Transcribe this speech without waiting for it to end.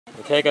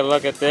Take a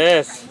look at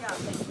this.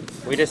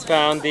 We just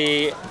found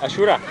the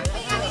Asyura.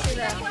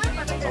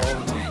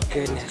 Oh my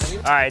goodness.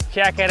 All right,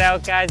 check it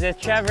out, guys.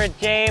 It's Trevor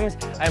James.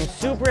 I'm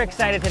super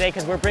excited today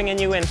because we're bringing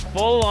you in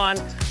full on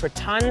for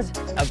tons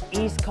of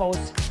East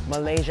Coast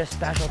Malaysia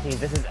specialties.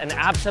 This is an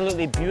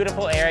absolutely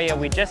beautiful area.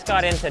 We just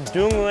got into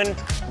Dungun,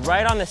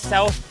 right on the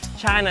South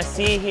China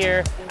Sea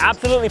here.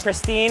 Absolutely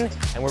pristine,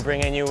 and we're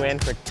bringing you in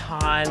for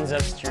tons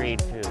of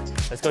street food.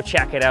 Let's go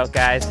check it out,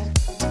 guys.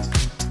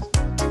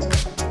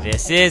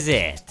 This is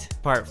it.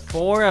 Part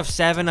 4 of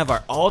 7 of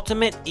our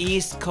ultimate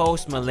East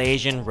Coast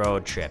Malaysian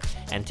road trip.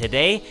 And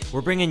today,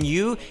 we're bringing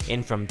you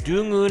in from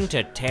Dungun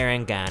to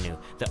Terengganu,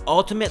 the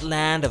ultimate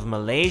land of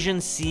Malaysian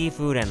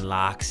seafood and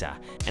laksa.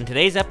 And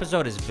today's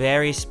episode is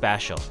very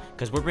special,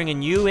 because we're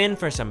bringing you in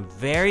for some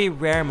very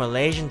rare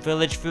Malaysian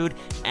village food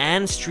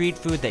and street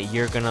food that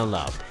you're gonna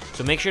love.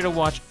 So make sure to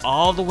watch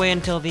all the way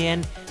until the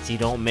end so you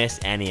don't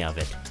miss any of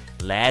it.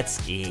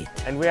 Let's eat.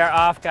 And we are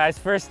off, guys.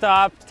 First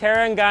stop,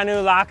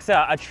 Terengganu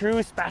Laksa, a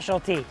true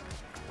specialty.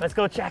 Let's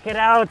go check it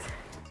out.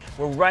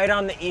 We're right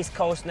on the East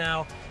Coast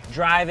now,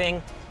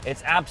 driving.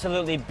 It's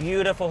absolutely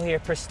beautiful here,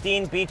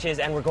 pristine beaches,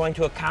 and we're going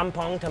to a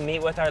kampung to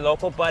meet with our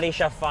local buddy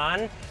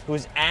Shaffan,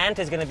 whose aunt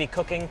is gonna be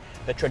cooking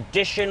the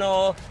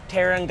traditional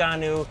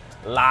Terengganu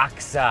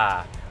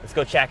Laksa. Let's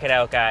go check it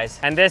out, guys.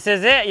 And this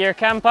is it, your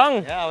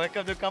kampung. Yeah,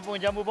 welcome to Kampung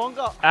Jambu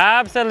Bongkok.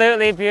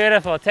 Absolutely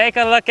beautiful. Take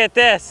a look at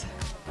this.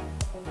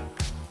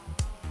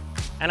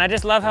 And I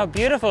just love how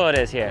beautiful it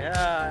is here.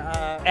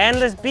 Yeah.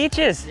 Endless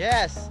beaches.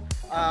 Yes.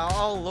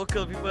 All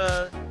local people.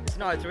 It's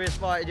not a tourist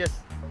spot. It's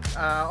just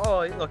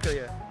all local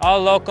here. All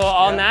local,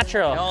 all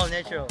natural. All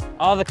natural.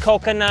 All the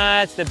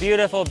coconuts, the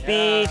beautiful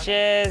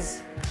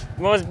beaches.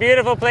 Most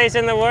beautiful place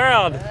in the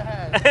world.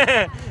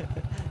 Yes.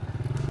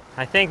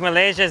 I think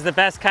Malaysia is the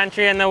best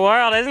country in the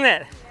world, isn't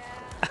it?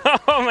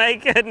 Oh my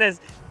goodness.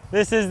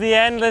 This is the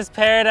endless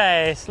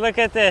paradise. Look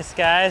at this,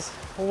 guys.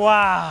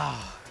 Wow.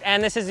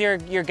 And this is your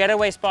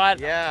getaway spot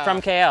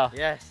from KL?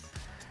 Yes.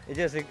 It's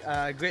just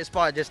a great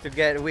spot just to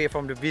get away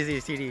from the busy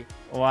city.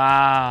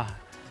 Wow.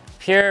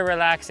 Pure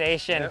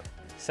relaxation. Yep.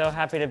 So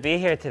happy to be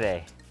here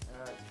today.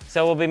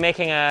 So we'll be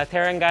making a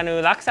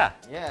Terengganu Laksa?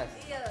 Yes.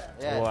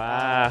 Yes.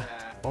 Wow.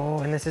 Oh,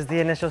 and this is the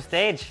initial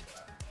stage.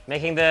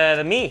 Making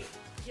the mee.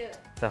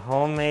 The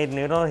homemade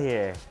noodle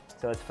here.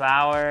 So it's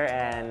flour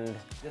and...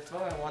 Just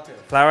flour and water.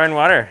 Flour and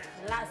water.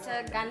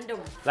 Laksa Gandum.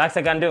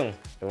 Laksa Gandum.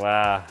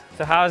 Wow.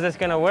 So how is this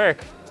gonna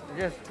work?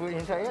 Just put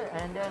inside it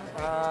and then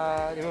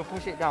they will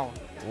push it down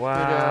to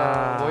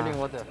Wow. the boiling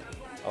water.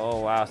 Oh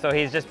wow. So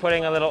he's just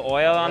putting a little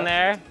oil on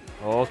there.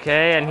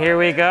 Okay, and here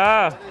we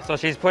go. So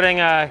she's putting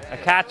a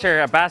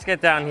catcher, a basket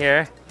down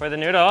here for the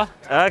noodle.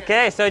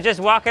 Okay, so just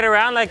walk it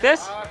around like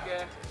this.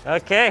 Okay.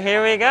 Okay,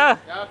 here we go.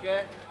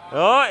 Okay.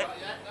 Oh,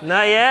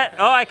 not yet.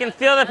 Oh, I can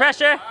feel the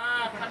pressure.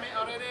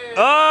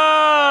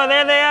 Oh,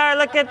 there they are.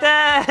 Look at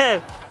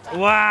that.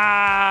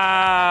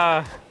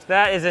 Wow.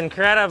 That is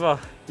incredible.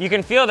 You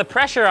can feel the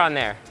pressure on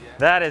there.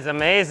 That is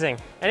amazing.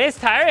 And it's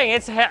tiring.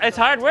 It's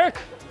hard work.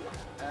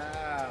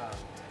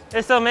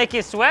 This will make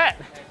you sweat.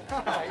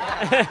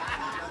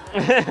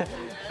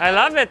 I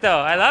love it though.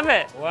 I love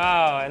it.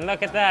 Wow. And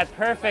look at that.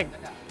 Perfect.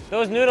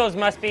 Those noodles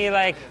must be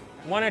like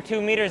 1 or 2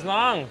 meters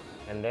long.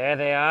 And there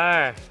they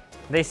are.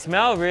 They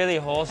smell really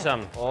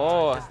wholesome.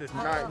 Oh,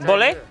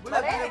 boleh?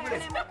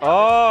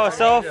 Oh,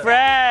 so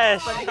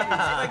fresh.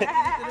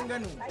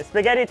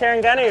 Spaghetti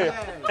Terengganu.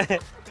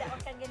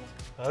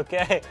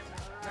 Okay.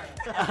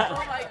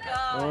 Oh my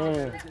god.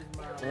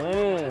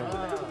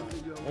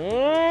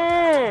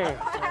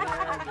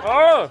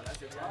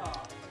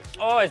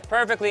 Oh, it's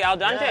perfectly al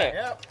dente.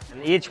 Yep.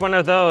 And each one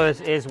of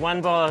those is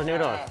 1 bowl of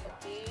noodles.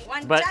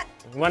 One But chat.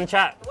 1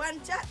 chat.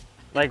 One chat.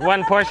 Like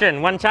 1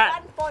 portion, 1 chat.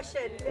 One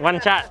portion. 1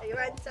 chat.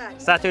 One chat.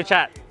 Satu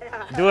chat.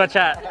 Dua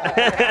chat.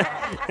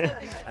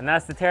 And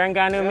that's the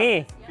Terengganu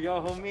mee.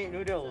 Pure homemade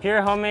noodles.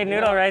 Pure homemade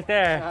noodle right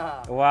there.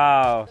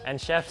 Wow. And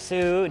Chef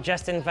Sue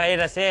just invited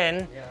us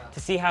in to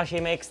see how she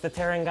makes the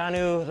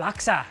Terengganu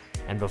Laksa.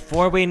 And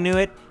before we knew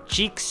it,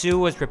 Ciksu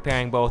was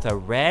preparing both a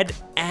red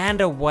and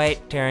a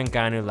white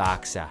Terengganu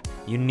Laksa.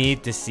 You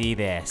need to see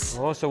this.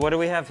 Oh, so what do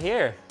we have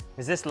here?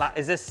 Is this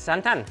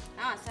santan?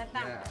 Ah,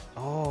 santan.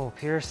 Oh,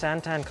 pure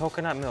santan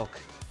coconut milk.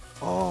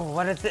 Oh,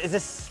 what is this? Is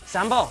this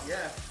sambal?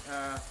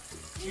 Yeah.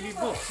 Chili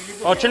bowl.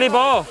 Oh, chili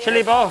bowl.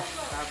 Chili bowl.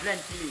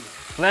 Blend chili.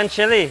 Blend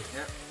chili.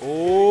 Yep.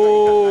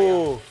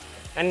 Oh.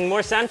 And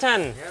more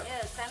santan. Yep.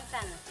 Yeah,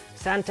 santan.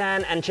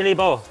 Santan and chili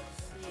bowl.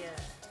 Yeah.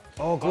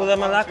 Oh, gula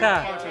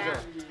melaka.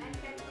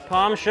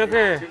 Palm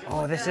sugar.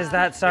 Oh, this is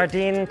that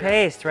sardine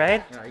paste,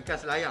 right? Yeah, ikan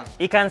selayang.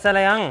 Ikan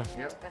selayang.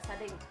 Yep.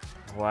 Kasading.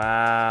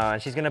 Wow,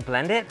 and she's gonna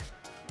blend it?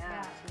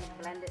 Yeah,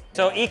 blend it.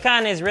 So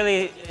ikan is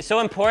really so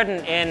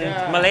important in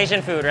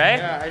Malaysian food, right?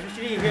 Yeah,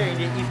 especially here in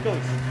the East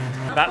Coast.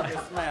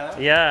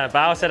 Yeah,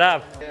 bounce it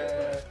up.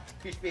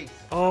 Fish paste.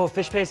 Oh,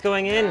 fish paste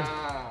going in.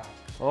 Ah,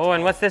 Oh,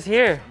 and what's this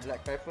here?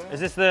 black pepper. Is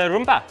this the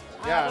rumpa?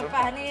 Yeah,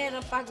 Rempah ni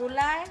rempah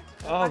gulai,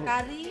 Oh. rempah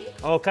kari,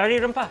 Oh, curry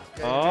rumpa.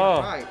 Yeah, Oh,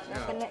 fried.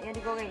 yang kena yang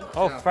digoreng.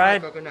 oh, Yeah,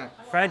 fried coconut.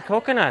 fried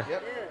coconut.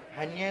 Yep.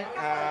 onion,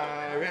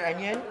 red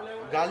onion,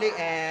 garlic,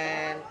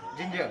 and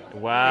ginger.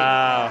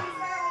 Wow.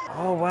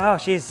 Oh wow,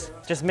 she's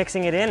just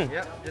mixing it in.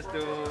 Yep, just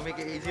to make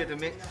it easier to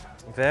mix.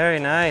 Very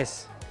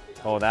nice.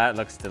 Oh, that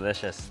looks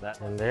delicious.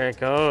 And there it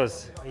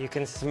goes. You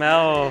can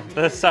smell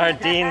the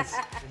sardines.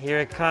 Here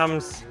it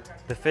comes,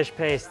 the fish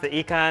paste, the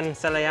ikan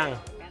salayang.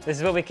 This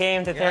is what we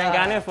came to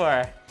Terengganu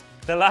for,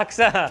 the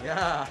laksa.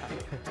 Yeah.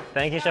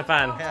 Thank you,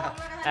 Shaffan. Yeah.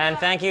 And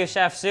thank you,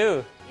 Chef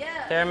Sue.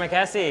 Yeah. Terima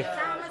kasih.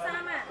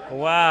 Sama-sama.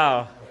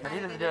 Wow.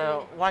 This is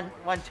the one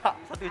chop,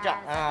 satu chop.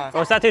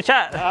 Oh, satu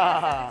chat.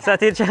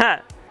 Satu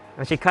chat.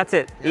 And she cuts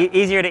it.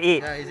 Easier to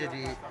eat. Yeah, easy to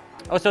eat.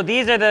 Oh, so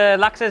these are the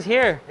laksas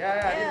here.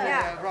 Yeah,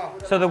 this is raw.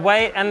 So the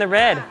white and the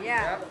red.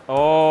 Yeah.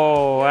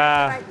 Oh,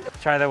 wow.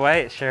 Try the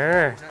white,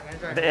 sure.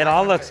 It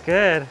all looks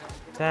good.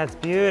 That's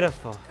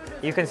beautiful.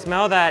 You can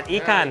smell that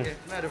ikan. You can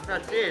smell the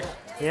fresh fish.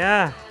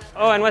 Yeah.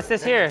 Oh, and what's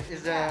this here?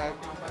 Is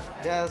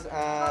there's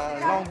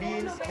long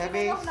beans,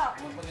 cabbage.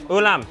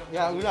 Ulam,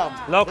 Yeah, ulam.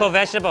 local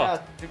vegetable. Yeah,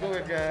 to go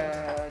with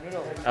the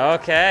noodle.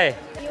 Okay.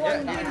 You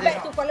want to come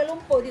back to Kuala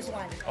Lumpur, this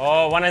one?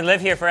 Oh, want to live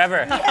here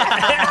forever.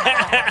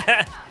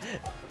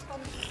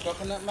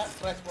 Coconut milk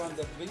fresh from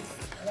the trees.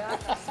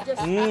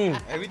 Mmm.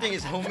 Everything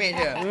is homemade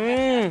here.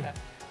 Mmm.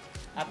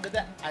 After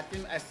that, I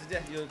think I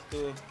suggest you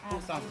to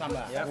put some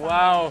sambal.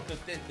 Wow. To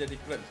taste the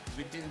difference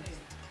between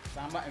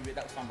sambal and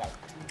without sambal.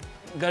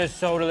 That is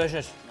so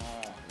delicious.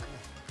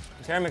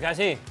 Terima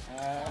kasih.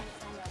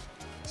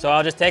 So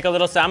I'll just take a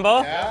little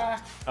sambal. Yeah.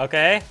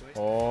 Okay.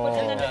 Oh.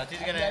 She's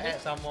gonna add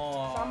some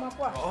more.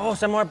 Oh,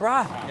 some more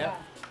broth. Yeah.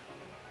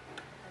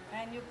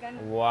 And you can...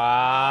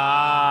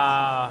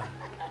 Wow.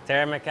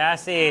 Terima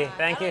kasih.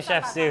 Thank you,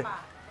 Chef Sue.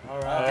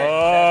 All right.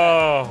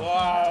 Oh.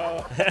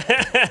 Wow.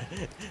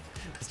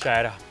 Let's try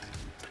it out.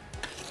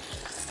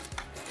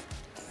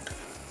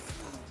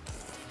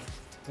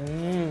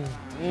 Mmm.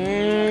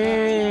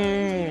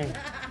 Mmm.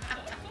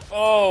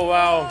 Oh,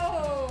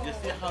 wow. You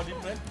see how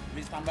different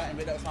with sambal and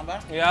without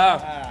sambal?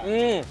 Yeah.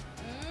 Mmm.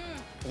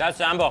 That's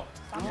sambal.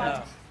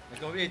 Yeah.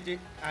 Because we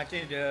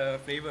change the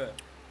flavor.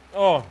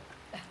 Oh.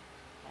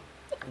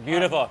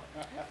 Beautiful.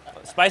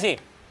 Spicy.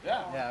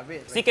 Yeah. Yeah, a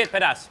bit. Sikit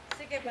pedas.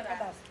 Sikit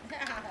pedas.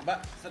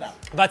 But sedap.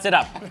 Butts it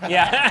up.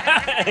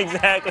 Yeah,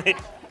 exactly.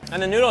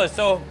 And the noodle is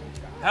so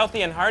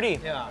healthy and hearty.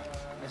 Yeah,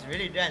 it's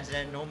really dense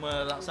than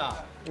normal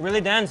laksa. Really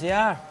dense,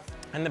 yeah.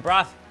 And the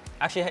broth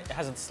actually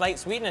has a slight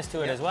sweetness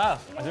to it as well.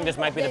 I think this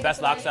might be the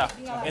best laksa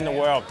in the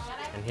world.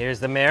 And here's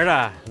the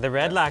merah, the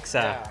red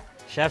laksa.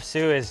 Chef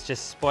Sue is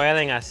just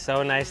spoiling us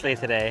so nicely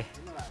today.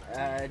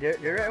 The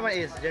red one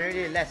is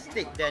generally less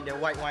thick than the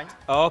white one.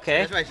 Oh,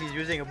 okay. That's why she's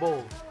using a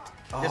bowl.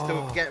 Just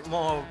to get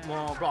more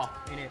broth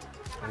in it.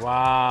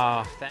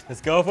 Wow.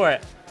 Let's go for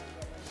it.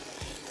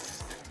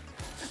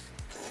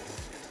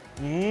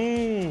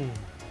 Mmm.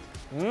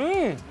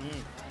 Mmm.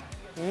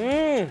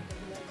 Mmm.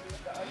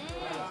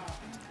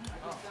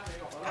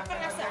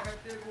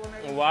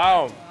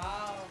 Wow.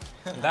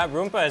 That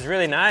rumpa is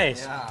really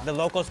nice. Yeah. The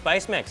local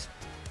spice mix.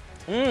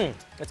 Mmm.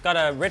 It's got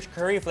a rich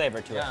curry flavor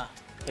to it. Yeah.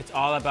 It's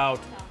all about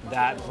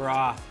that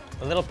broth.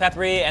 A little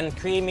peppery and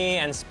creamy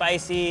and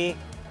spicy.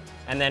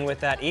 And then with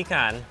that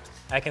ikan,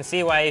 I can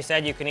see why you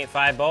said you can eat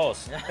 5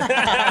 bowls.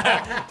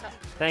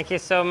 Thank you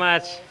so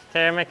much.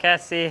 Terima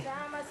kasih.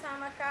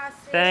 Sama-sama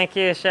kasih. Thank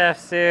you, Chef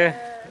Sue.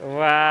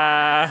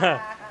 Wow.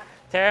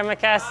 Terima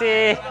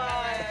kasih.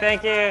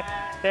 Thank you.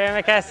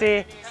 Terima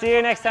kasih. See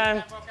you next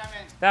time.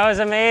 That was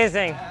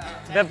amazing.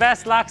 The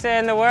best laksa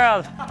in the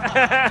world.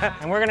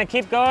 And we're gonna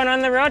keep going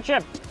on the road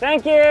trip.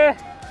 Thank you.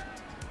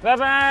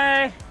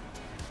 Bye-bye.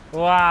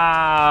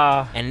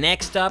 Wow. And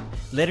next up,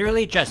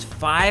 literally just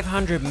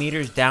 500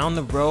 meters down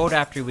the road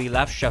after we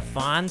left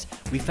Shaffan's,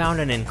 we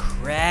found an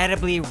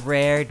incredibly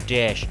rare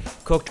dish,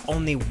 cooked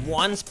only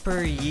once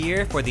per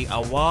year for the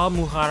Awal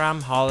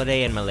Muharram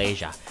holiday in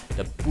Malaysia,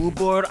 the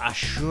Bubur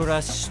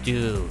Asyura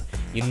stew.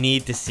 You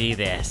need to see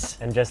this.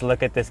 And just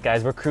look at this,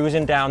 guys. We're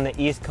cruising down the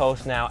east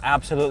coast now,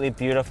 absolutely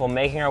beautiful,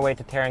 making our way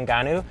to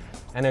Terengganu.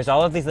 And there's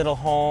all of these little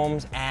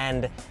homes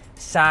and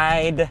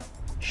side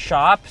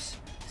shops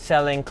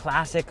selling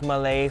classic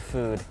Malay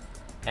food.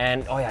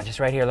 And oh yeah, just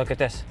right here, look at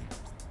this.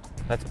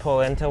 Let's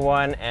pull into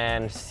one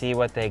and see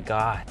what they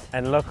got.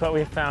 And look what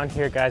we found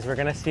here, guys. We're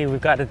gonna see, we've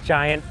got a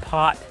giant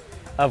pot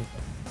of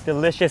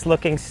delicious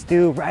looking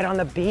stew right on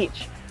the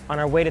beach on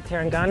our way to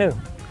Terengganu.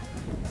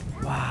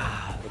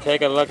 Wow.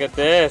 Take a look at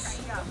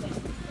this.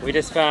 We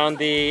just found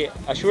the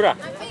Asyura.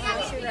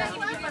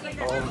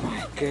 Oh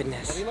my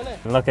goodness.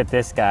 Look at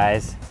this,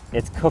 guys.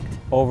 It's cooked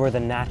over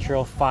the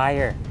natural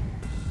fire.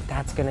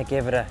 That's gonna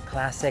give it a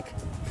classic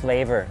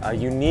flavor, a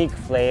unique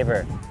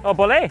flavor. Oh,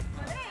 boleh?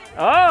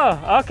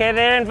 Oh, okay,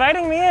 they're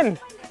inviting me in.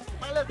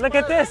 Look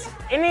at this.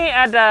 Ini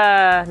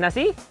ada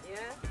nasi?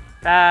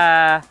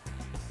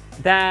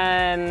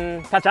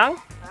 Dan kacang?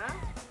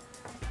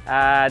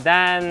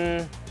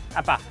 Dan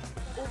apa?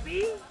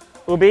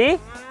 Ubi?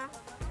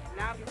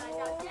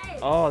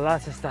 Oh,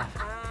 lots of stuff.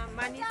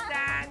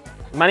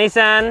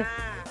 Manisan.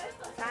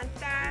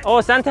 Oh,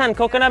 santan,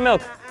 coconut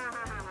milk.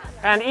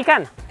 And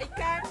ikan?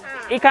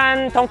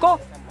 Ikan tongko?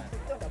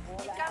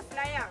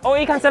 Oh,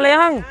 ikan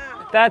saleang.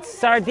 That's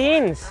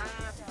sardines.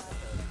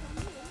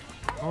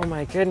 Oh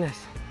my goodness.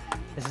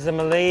 This is a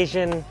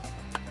Malaysian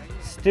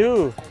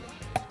stew.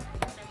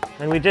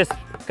 And we just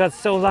got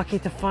so lucky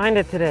to find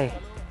it today.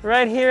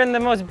 Right here in the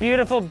most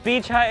beautiful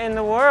beach hut in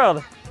the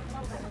world.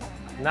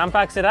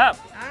 Nampak sedap.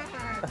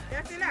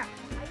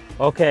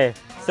 Okay,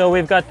 so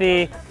we've got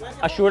the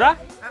Asyura.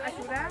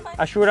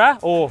 Asyura.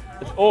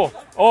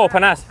 Oh,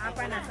 panas.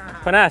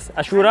 Panas.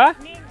 Asyura.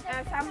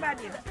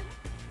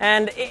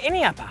 And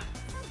ini apa?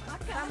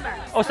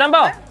 Oh,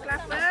 sambal.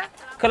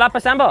 Kelapa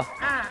sambal.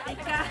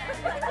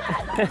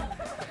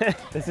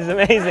 This is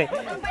amazing.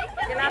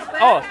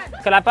 Oh,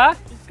 kelapa.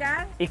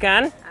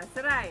 Ikan.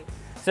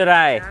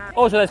 Serai.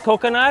 Oh, so that's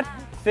coconut,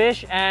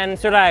 fish, and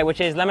serai, which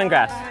is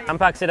lemongrass.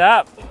 Unpacks it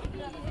up.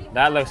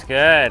 That looks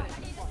good.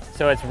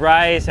 So it's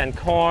rice and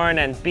corn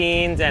and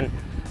beans and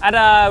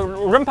ada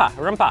rumpa.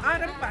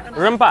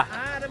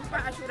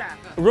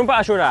 Rumpa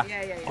Asyura.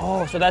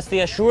 Oh, so that's the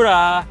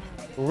Asyura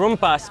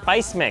rumpa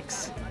spice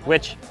mix,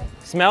 which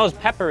smells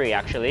peppery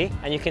actually.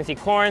 And you can see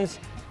corns.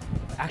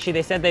 Actually,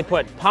 they said they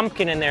put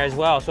pumpkin in there as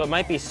well, so it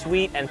might be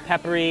sweet and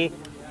peppery,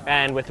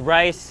 and with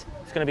rice,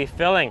 it's gonna be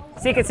filling.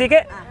 Seek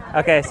it.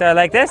 Okay, so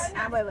like this?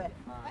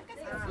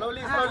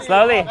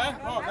 Slowly.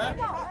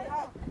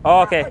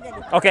 Oh,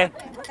 okay.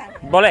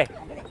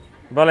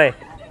 Boleh.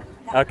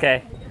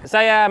 Okay.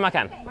 Saya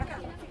makan.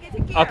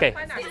 Okay.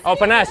 Oh,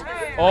 panas.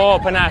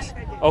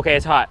 Okay,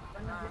 it's hot.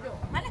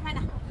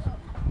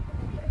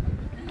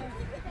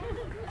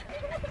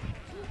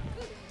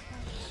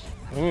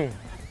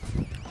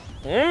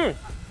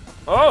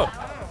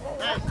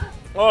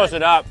 Oh,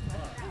 sedap.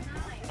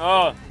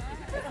 Oh,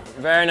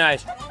 very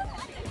nice.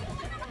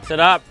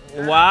 Sedap.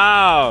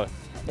 Wow.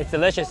 It's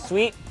delicious.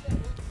 Sweet.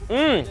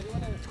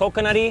 It's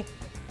coconutty.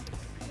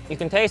 You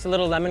can taste a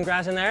little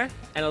lemongrass in there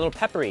and a little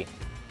peppery.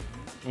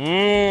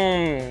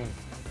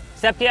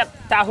 Setiap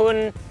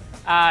tahun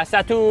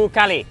satu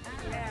kali.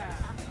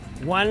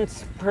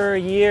 Once per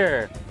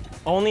year.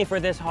 Only for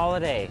this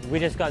holiday. We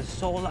just got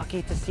so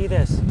lucky to see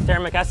this.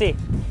 Terima kasih.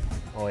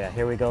 Oh yeah,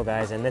 here we go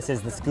guys, and this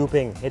is the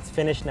scooping. It's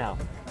finished now.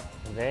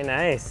 Very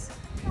nice.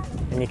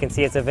 And you can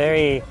see it's a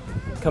very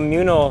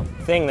communal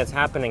thing that's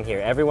happening here.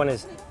 Everyone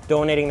is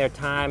donating their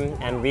time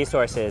and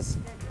resources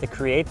to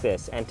create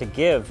this and to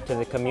give to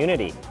the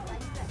community.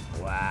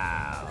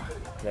 Wow,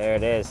 there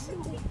it is.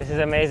 This is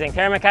amazing.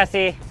 Terima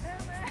kasih.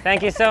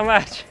 Thank you so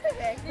much.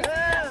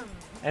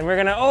 And we're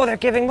gonna, oh, they're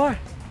giving more.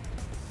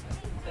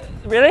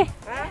 Really?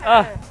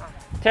 Oh,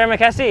 terima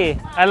kasih.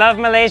 I love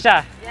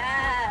Malaysia.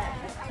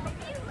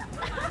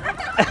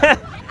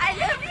 I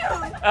love you.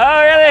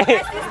 Oh, really?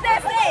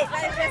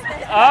 My sister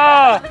said.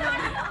 Oh.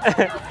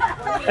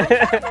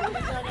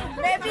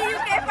 Maybe you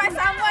can find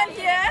someone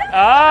here.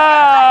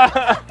 Oh.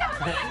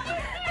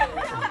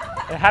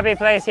 A happy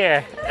place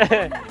here.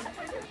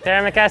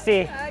 Terima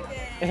kasih.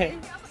 Okay.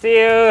 See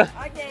you.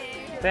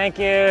 Okay. Thank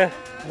you.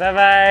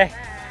 Bye-bye.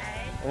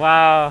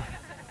 Wow.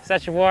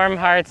 Such warm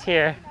hearts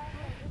here.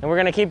 And we're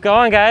gonna keep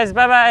going, guys.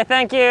 Bye-bye.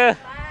 Thank you.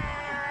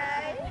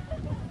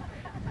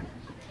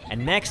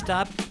 And next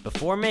up,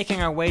 before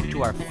making our way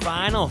to our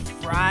final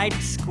fried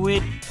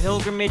squid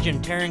pilgrimage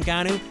in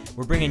Terengganu,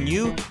 we're bringing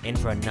you in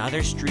for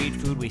another street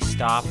food we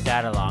stopped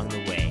at along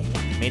the way.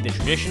 Made the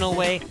traditional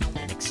way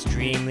and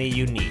extremely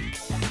unique,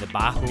 the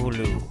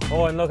bahulu.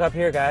 Oh, and look up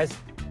here, guys.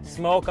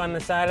 Smoke on the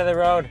side of the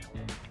road.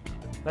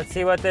 Let's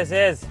see what this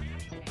is.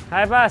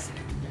 Hi, boss.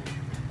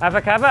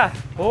 Apa kabar?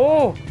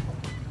 Oh,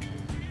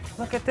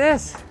 look at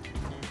this.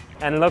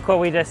 And look what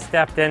we just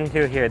stepped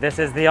into here. This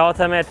is the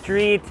ultimate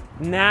street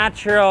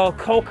natural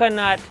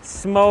coconut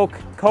smoke,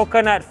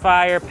 coconut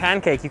fire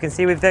pancake. You can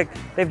see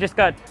they've just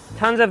got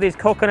tons of these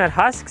coconut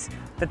husks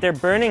that they're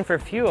burning for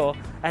fuel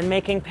and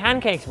making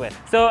pancakes with.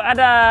 So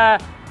ada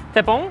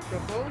tepung,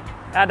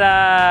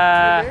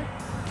 ada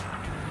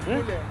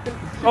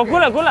oh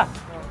gula,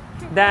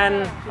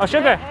 then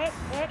sugar,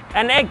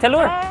 and egg,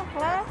 telur.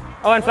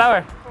 Oh, and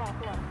flour.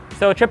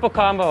 So triple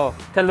combo: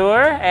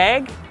 telur,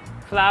 egg,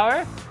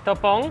 flour,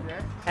 tepung,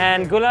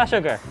 and gula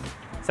sugar.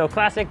 So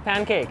classic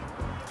pancake.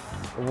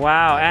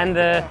 Wow, and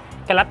the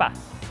kelapa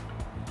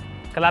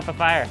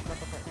fire.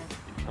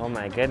 Oh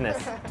my goodness,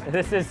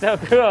 this is so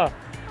cool.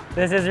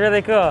 This is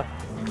really cool.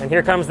 And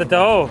here comes the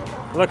dough.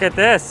 Look at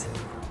this.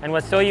 And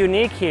what's so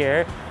unique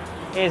here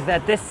is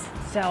that this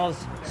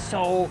sells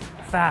so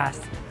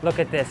fast. Look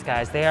at this,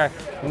 guys. They are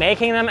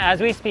making them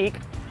as we speak,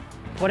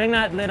 putting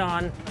that lid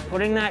on,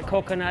 putting that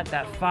coconut,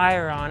 that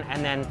fire on,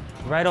 and then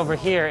right over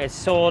here it's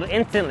sold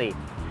instantly.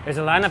 There's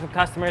a lineup of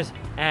customers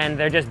and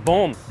they're just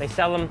boom. They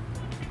sell them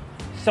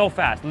so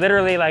fast,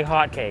 literally like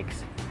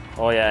hotcakes.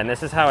 Oh yeah, and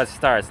this is how it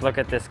starts. Look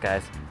at this,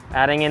 guys.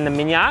 Adding in the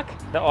minyak,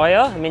 the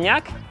oil,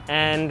 minyak,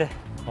 and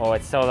oh,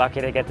 it's so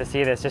lucky to get to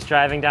see this. Just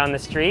driving down the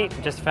street,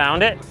 just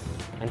found it.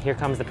 And here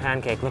comes the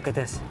pancake. Look at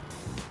this.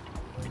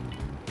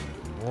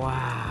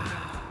 Wow.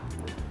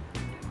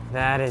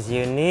 That is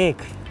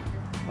unique.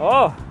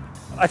 Oh,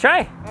 a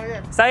try? Oh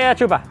yeah. Saya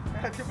cuba.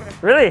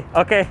 Really?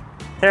 Okay.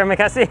 Terima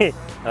kasih.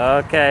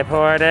 Okay,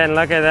 pour it in.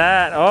 Look at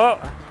that. Oh.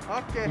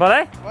 Okay.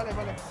 Boleh? Boleh.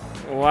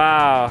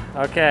 Wow,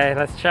 okay,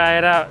 let's try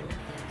it out.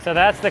 So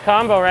that's the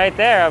combo right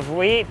there of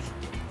wheat,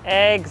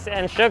 eggs,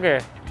 and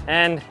sugar.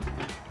 And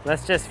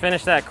let's just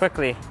finish that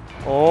quickly.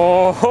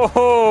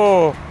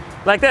 Oh,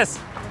 like this.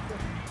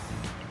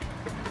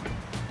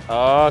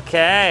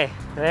 Okay,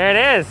 there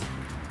it is.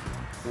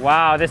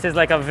 Wow, this is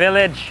like a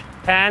village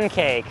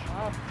pancake.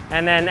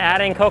 And then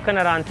adding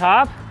coconut on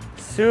top,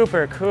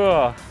 super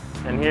cool.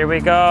 And here we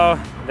go,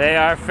 they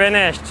are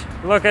finished.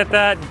 Look at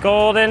that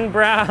golden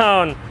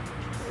brown.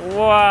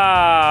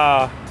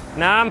 Wow,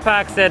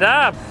 Nampak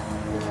sedap.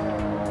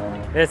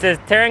 This is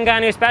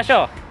Terengganu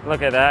special.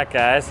 Look at that,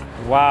 guys.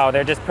 Wow,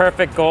 they're just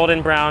perfect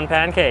golden brown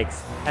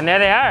pancakes. And there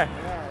they are.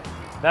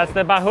 That's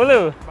the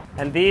bahulu.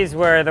 And these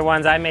were the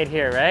ones I made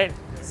here, right?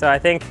 So I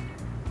think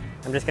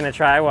I'm just gonna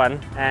try one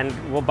and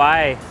we'll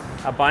buy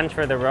a bunch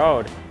for the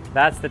road.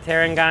 That's the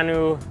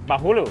Terengganu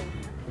bahulu.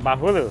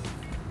 Bahulu.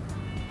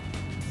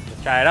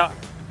 Let's try it out.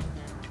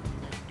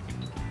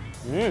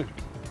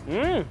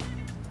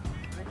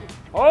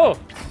 Oh!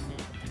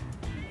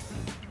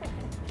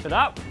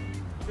 Sedap.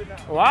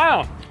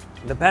 Wow!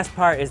 The best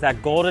part is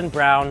that golden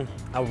brown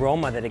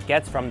aroma that it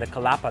gets from the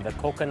kalapa, the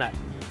coconut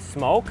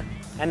smoke.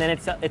 And then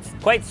it's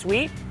quite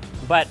sweet,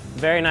 but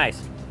very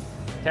nice.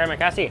 Terima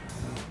kasih.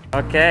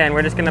 Okay, and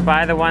we're just gonna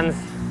buy the ones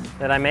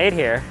that I made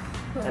here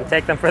and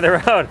take them for the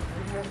road.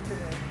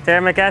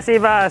 Terima kasih,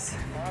 boss.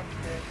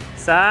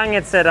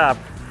 Sangit sedap.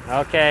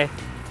 Okay,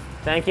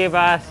 thank you,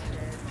 boss.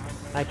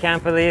 I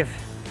can't believe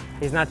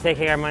he's not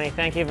taking our money.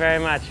 Thank you very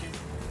much.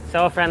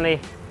 So friendly.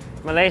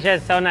 Malaysia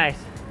is so nice.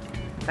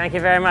 Thank you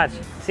very much.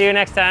 See you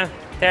next time.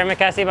 Terima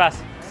kasih, boss.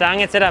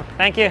 Sangit sedap.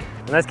 Thank you.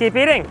 Let's keep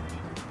eating.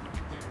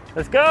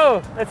 Let's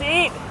go. Let's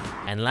eat.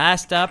 And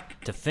last up,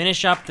 to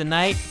finish up the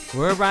night,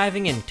 we're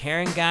arriving in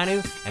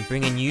Terengganu and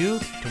bringing you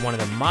to one of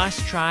the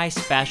must-try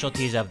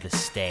specialties of the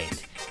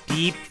state,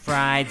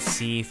 deep-fried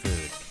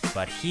seafood.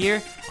 But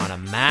here, on a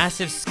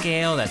massive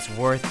scale that's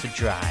worth the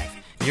drive.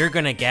 You're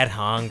gonna get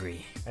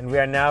hungry. And we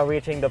are now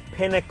reaching the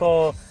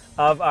pinnacle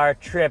of our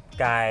trip,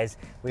 guys.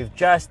 We've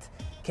just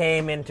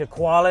came into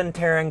Kuala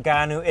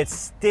Terengganu. It's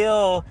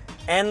still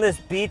endless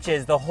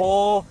beaches the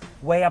whole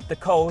way up the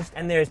coast,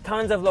 and there's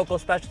tons of local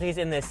specialties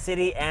in this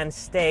city and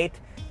state.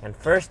 And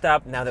first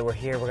up, now that we're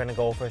here, we're gonna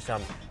go for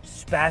some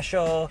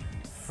special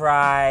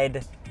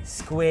fried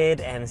squid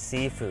and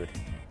seafood.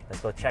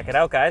 Let's go check it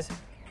out, guys.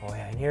 Oh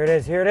yeah, and here it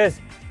is, here it is.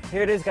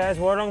 Here it is, guys,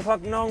 Warong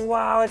Pak Nong.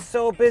 Wow, it's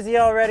so busy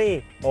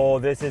already. Oh,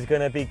 this is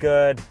gonna be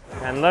good.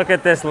 And look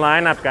at this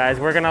lineup, guys.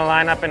 We're gonna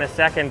line up in a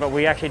second, but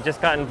we actually just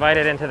got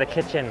invited into the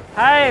kitchen.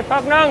 Hi,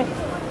 Pak Nong.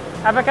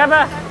 Apa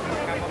khabar?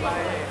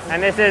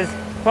 And this is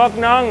Pak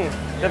Nong,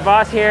 the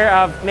boss here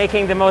of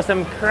making the most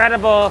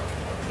incredible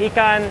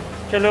ikan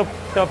celup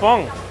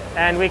topong.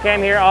 And we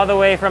came here all the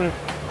way from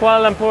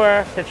Kuala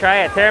Lumpur to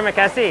try it. Terima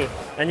kasih.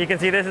 And you can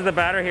see this is the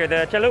batter here,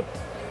 the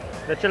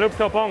celup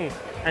topong.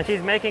 And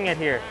she's making it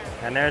here.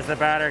 And there's the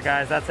batter,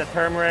 guys. That's a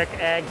turmeric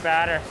egg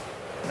batter.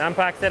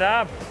 Nampak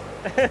sedap.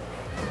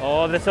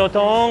 Oh, the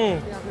sotong.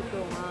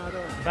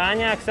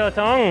 Banyak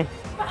sotong.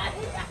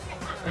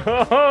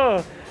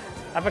 Oh,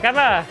 apa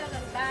khabar?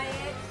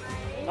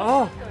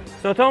 Oh,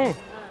 sotong.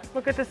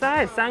 Look at the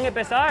size. Sangat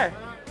besar.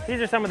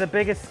 These are some of the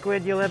biggest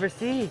squid you'll ever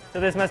see. So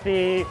this must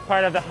be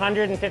part of the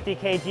 150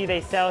 kg they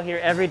sell here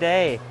every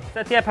day.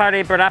 Setiap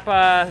hari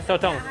berapa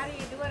sotong? Hari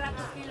 200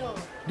 kilo.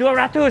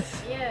 200?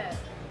 Yeah.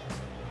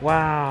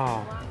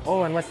 Wow.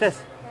 Oh, and what's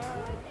this?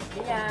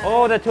 Yeah.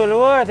 Oh, the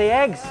tulur, the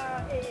eggs.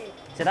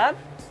 Sedap?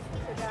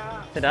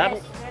 Sedap?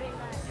 Yes, very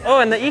nice. Oh,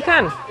 and the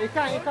ikan.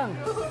 Ikan.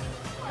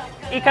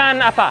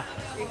 Ikan apa?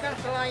 Ikan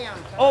selayang.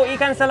 Oh,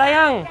 ikan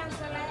selayang.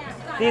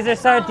 These are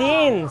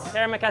sardines.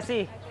 Terima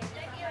kasih.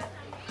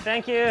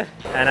 Thank you.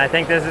 And I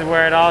think this is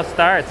where it all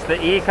starts, the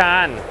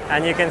ikan.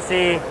 And you can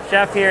see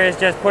Chef here is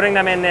just putting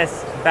them in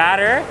this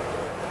batter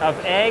of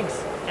eggs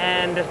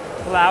and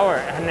flour.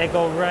 And they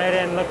go right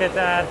in. Look at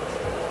that.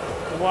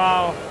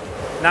 Wow.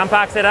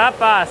 Nampak sedap,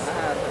 boss.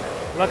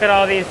 Look at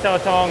all these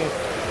sotongs.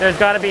 There's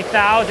got to be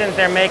thousands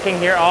they're making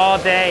here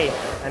all day.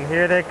 And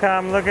here they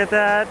come. Look at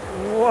that.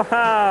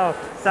 Wow.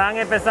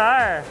 Sangat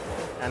besar.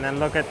 And then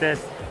look at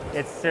this.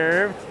 It's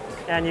served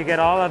and you get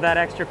all of that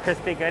extra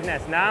crispy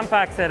goodness.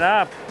 Nampak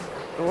sedap.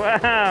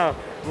 Wow.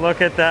 Look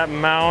at that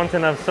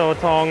mountain of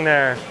sotong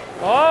there.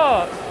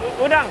 Oh,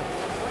 udang.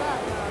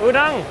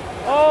 Udang.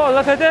 Oh,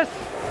 look at this.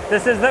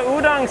 This is the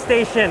udang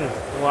station.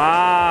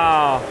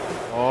 Wow.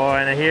 Oh,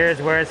 and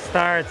here's where it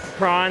starts.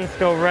 Prawns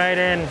go right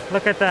in.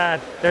 Look at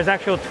that. There's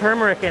actual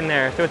turmeric in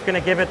there, so it's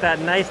gonna give it that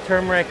nice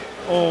turmeric,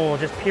 oh,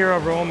 just pure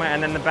aroma.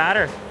 And then the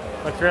batter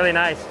looks really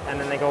nice. And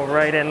then they go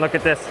right in. Look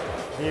at this.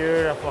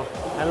 Beautiful.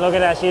 And look at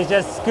that. She's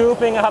just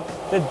scooping up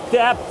the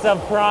depths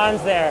of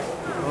prawns there.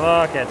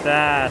 Look at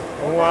that.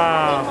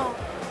 Wow.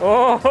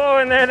 Oh,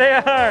 and there they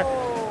are.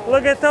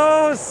 Look at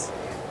those.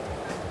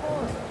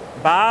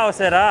 Bao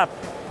set up.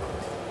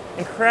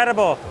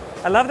 Incredible.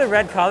 I love the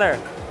red color.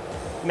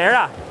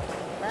 Merah.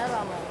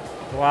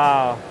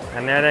 Wow.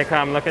 And there they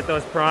come. Look at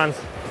those prawns.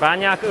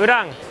 Banyak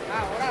udang.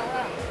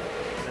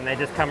 And they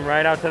just come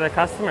right out to the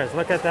customers.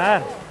 Look at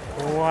that.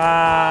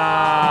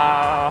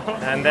 Wow.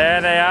 And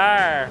there they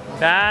are.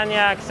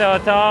 Banyak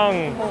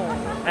sotong.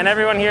 And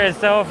everyone here is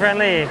so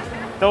friendly.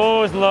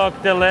 Those look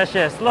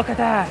delicious. Look at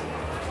that.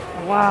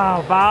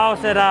 Wow,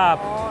 bows it up.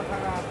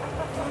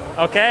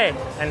 Okay,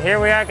 and here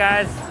we are,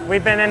 guys.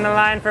 We've been in the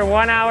line for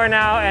 1 hour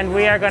now, and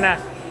we are gonna,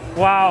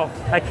 wow,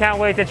 I can't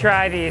wait to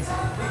try these.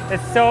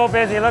 It's so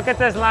busy. Look at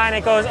this line.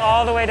 It goes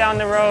all the way down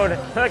the road.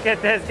 Look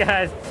at this,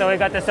 guys. So we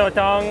got the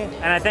sotong,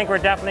 and I think we're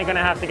definitely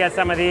gonna have to get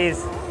some of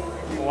these.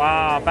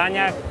 Wow,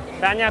 banyak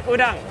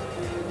udang.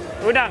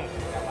 Udang.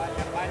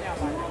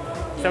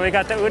 So we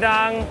got the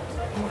udang,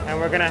 and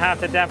we're gonna have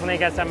to definitely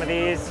get some of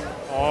these.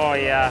 Oh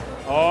yeah,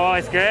 oh,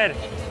 it's good.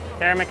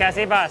 Terima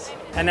kasih, boss.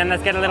 And then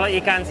let's get a little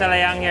ikan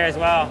selayang here as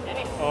well.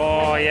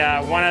 Oh yeah,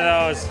 one of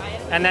those.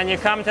 And then you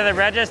come to the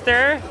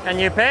register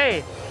and you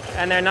pay.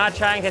 And they're not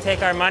trying to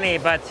take our money,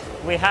 but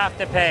we have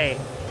to pay.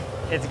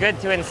 It's good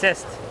to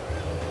insist.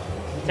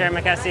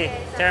 Terima kasih.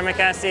 Terima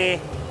kasih.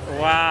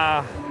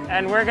 Wow.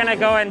 And we're gonna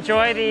go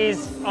enjoy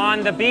these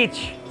on the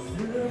beach.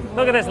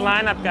 Look at this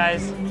lineup,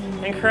 guys.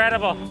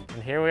 Incredible.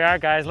 And here we are,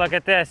 guys. Look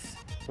at this.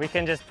 We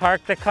can just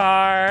park the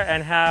car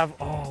and have,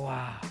 oh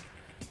wow,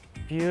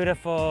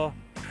 beautiful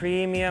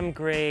premium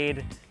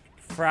grade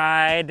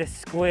fried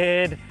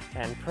squid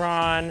and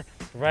prawn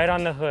right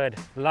on the hood.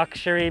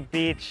 Luxury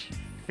beach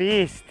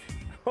feast.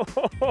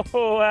 Oh,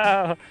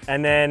 wow.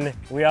 And then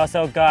we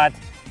also got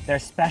their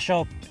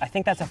special, I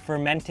think that's a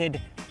fermented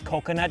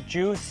coconut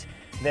juice.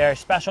 Their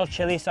special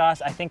chili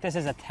sauce. I think this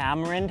is a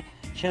tamarind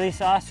chili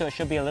sauce, so it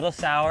should be a little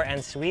sour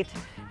and sweet.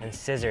 And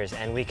scissors,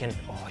 and we can,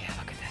 oh yeah,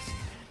 look at this.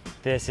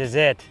 This is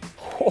it.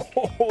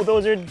 Oh,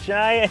 those are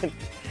giant.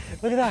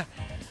 Look at that.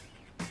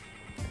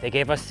 They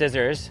gave us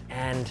scissors,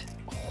 and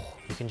oh,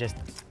 you can just,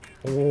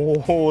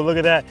 oh, look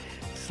at that.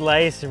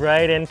 Slice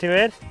right into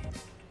it.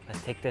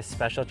 Let's take this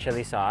special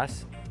chili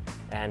sauce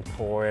and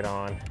pour it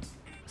on.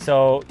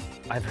 So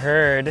I've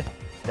heard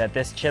that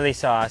this chili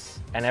sauce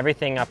and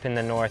everything up in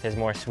the north is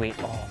more sweet.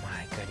 Oh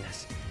my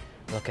goodness,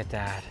 look at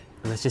that.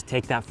 Let's just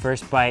take that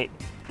first bite,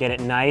 get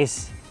it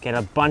nice, get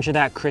a bunch of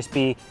that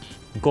crispy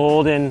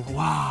golden,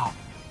 wow,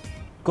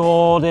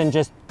 golden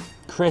just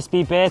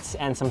crispy bits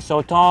and some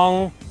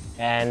sotong,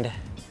 and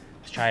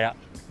let's try it out.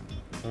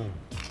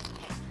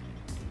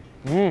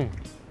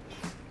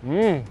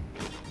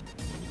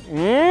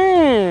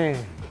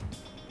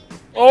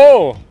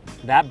 Oh,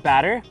 that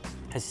batter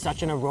has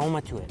such an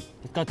aroma to it.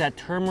 It's got that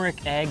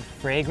turmeric egg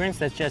fragrance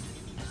that's just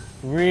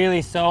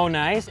really so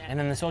nice. And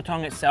then the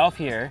sotong itself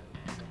here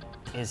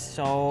is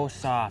so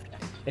soft.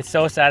 It's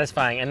so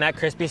satisfying. And that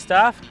crispy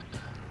stuff,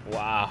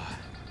 wow.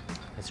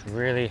 It's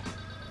really,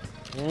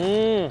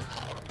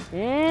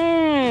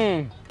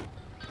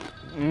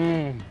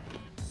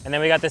 And then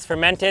we got this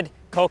fermented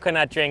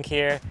coconut drink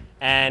here,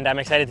 and I'm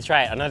excited to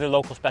try it. Another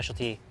local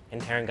specialty in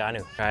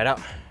Terengganu. Try it out.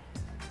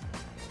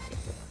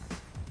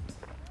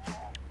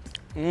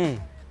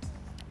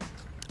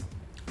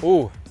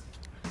 Ooh.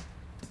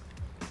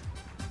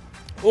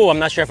 Ooh, I'm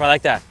not sure if I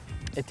like that.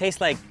 It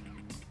tastes like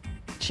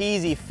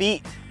cheesy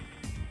feet.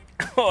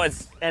 Oh,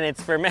 it's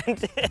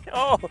fermented.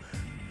 Oh.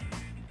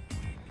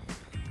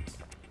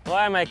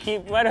 Why do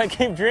I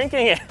keep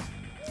drinking it?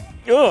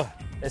 Ooh.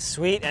 It's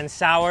sweet and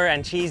sour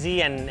and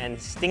cheesy and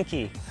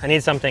stinky. I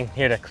need something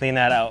here to clean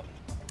that out.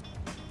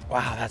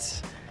 Wow,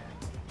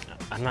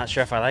 I'm not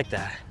sure if I like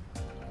that.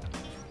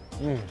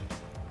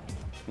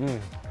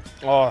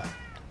 Oh,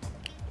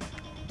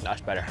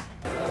 that's better.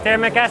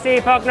 Terima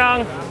kasih,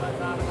 Poknong.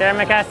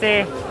 Terima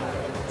kasih.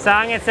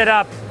 Sangit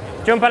sedap.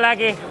 Jumpa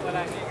lagi.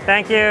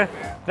 Thank you.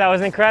 That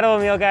was an incredible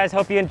meal, guys.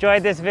 Hope you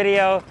enjoyed this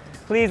video.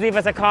 Please leave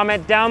us a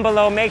comment down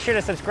below. Make sure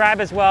to subscribe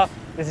as well.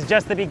 This is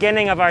just the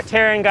beginning of our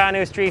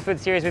Terengganu street food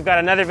series. We've got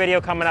another video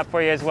coming up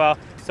for you as well.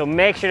 So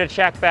make sure to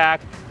check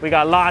back. We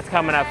got lots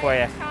coming up for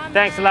you.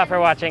 Thanks a lot for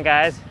watching,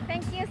 guys.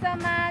 Thank you so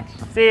much.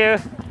 See you.